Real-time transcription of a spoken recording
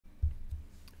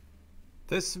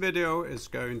This video is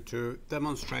going to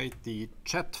demonstrate the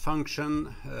chat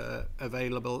function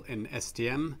available in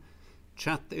STM.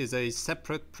 Chat is a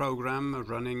separate program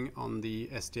running on the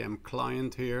STM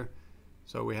client here.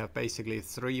 So we have basically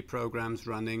three programs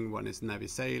running. One is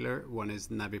NaviSailor, one is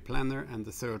NaviPlanner, and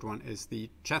the third one is the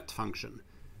chat function.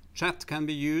 Chat can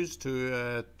be used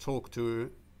to talk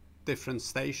to different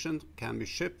stations, can be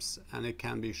ships, and it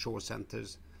can be shore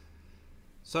centers.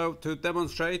 So to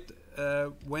demonstrate,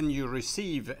 when you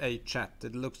receive a chat,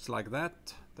 it looks like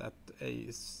that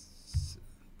let's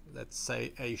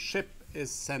say a ship is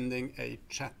sending a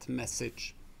chat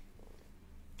message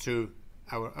to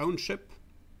our own ship,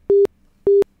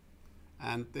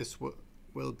 and this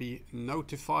will be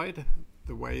notified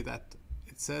the way that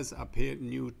it says up here,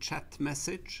 new chat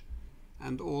message,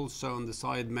 and also on the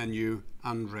side menu,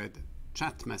 unread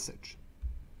chat message.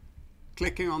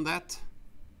 Clicking on that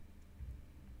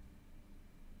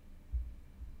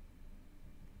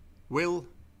will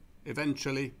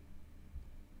eventually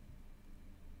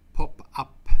pop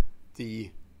up the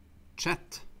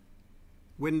chat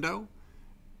window,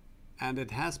 and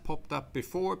it has popped up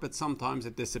before, but sometimes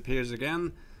it disappears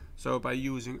again. So by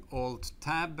using Alt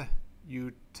Tab,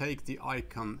 you take the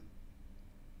icon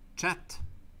chat,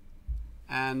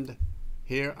 and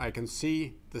here I can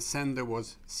see the sender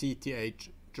was CTH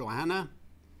Johanna,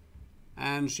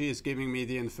 and she is giving me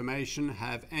the information,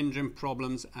 have engine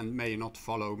problems and may not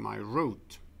follow my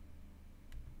route.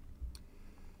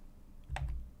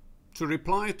 To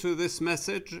reply to this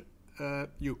message,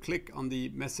 you click on the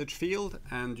message field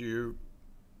and you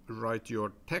write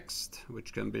your text,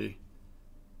 which can be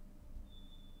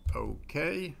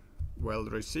okay, well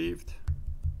received,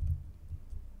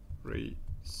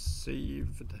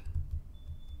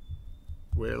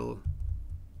 will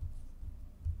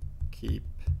keep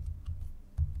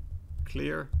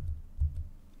clear,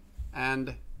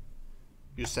 and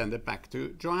you send it back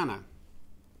to Johanna.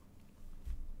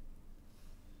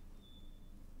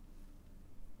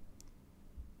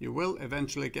 You will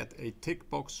eventually get a tick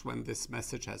box when this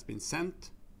message has been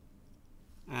sent,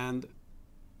 and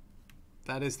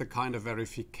that is the kind of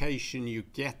verification you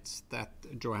get that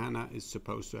Johanna is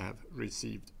supposed to have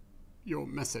received your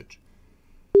message.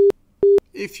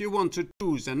 If you want to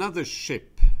choose another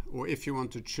ship, or if you want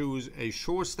to choose a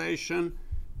shore station,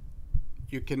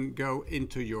 you can go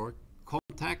into your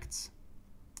contacts,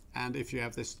 and if you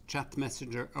have this chat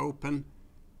messenger open,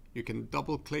 you can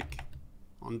double click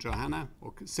on Johanna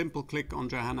or simple click on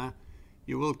Johanna.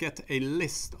 You will get a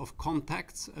list of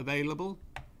contacts available.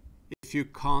 If you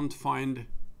can't find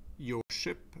your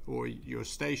ship or your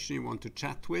station you want to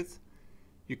chat with,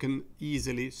 you can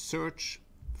easily search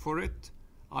for it.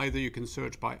 Either you can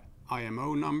search by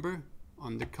IMO number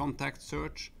on the contact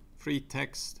search, free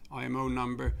text, IMO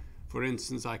number. For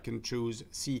instance, I can choose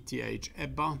CTH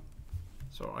EBBA.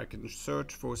 So I can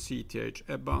search for CTH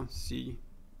EBBA,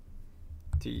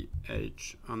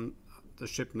 CTH, the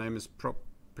ship name is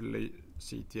properly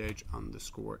CTH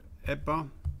 _ EBBA.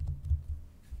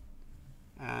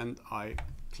 And I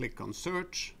click on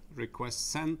search, request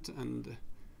sent, and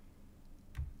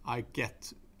I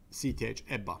get CTH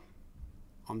EBBA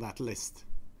on that list.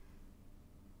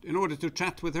 In order to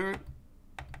chat with her,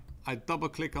 I double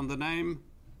click on the name,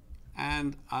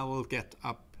 and I will get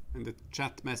up in the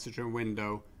chat messenger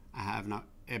window. I have now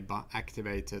EBBA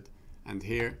activated, and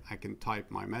here I can type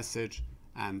my message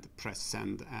and press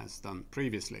send as done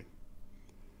previously.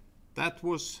 That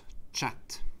was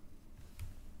chat.